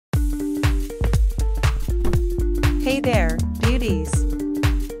Hey there, beauties!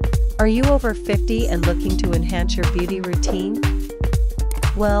 Are you over 50 and looking to enhance your beauty routine?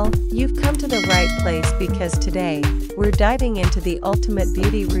 Well, you've come to the right place because today, we're diving into the ultimate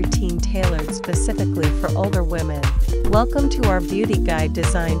beauty routine tailored specifically for older women. Welcome to our beauty guide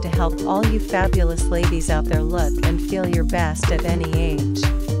designed to help all you fabulous ladies out there look and feel your best at any age.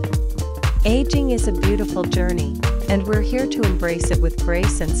 Aging is a beautiful journey, and we're here to embrace it with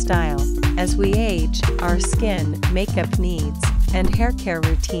grace and style. As we age, our skin, makeup needs, and hair care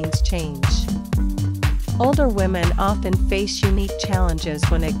routines change. Older women often face unique challenges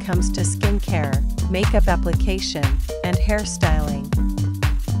when it comes to skincare, makeup application, and hairstyling.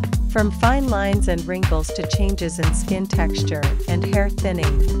 From fine lines and wrinkles to changes in skin texture and hair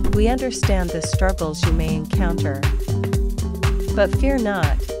thinning, we understand the struggles you may encounter. But fear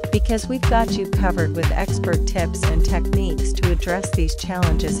not, because we've got you covered with expert tips and techniques to address these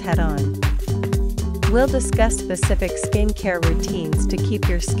challenges head-on. We'll discuss specific skincare routines to keep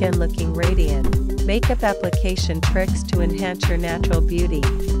your skin looking radiant, makeup application tricks to enhance your natural beauty,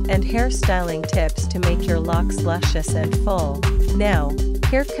 and hairstyling tips to make your locks luscious and full. Now,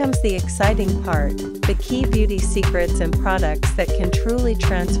 here comes the exciting part, the key beauty secrets and products that can truly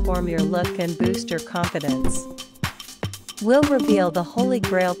transform your look and boost your confidence. We'll reveal the holy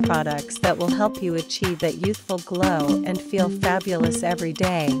grail products that will help you achieve that youthful glow and feel fabulous every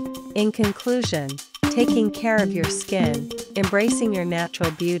day. In conclusion, taking care of your skin, embracing your natural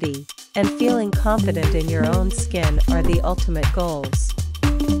beauty, and feeling confident in your own skin are the ultimate goals.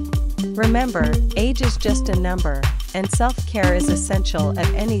 Remember, age is just a number, and self-care is essential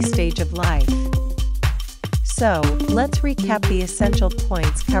at any stage of life. So, let's recap the essential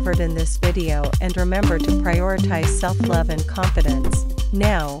points covered in this video and remember to prioritize self-love and confidence.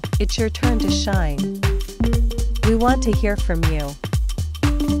 Now, it's your turn to shine. We want to hear from you.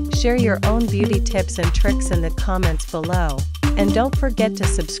 Share your own beauty tips and tricks in the comments below, and don't forget to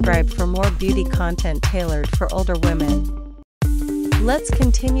subscribe for more beauty content tailored for older women. Let's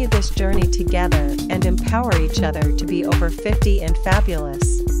continue this journey together and empower each other to be over 50 and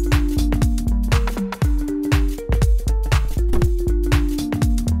fabulous.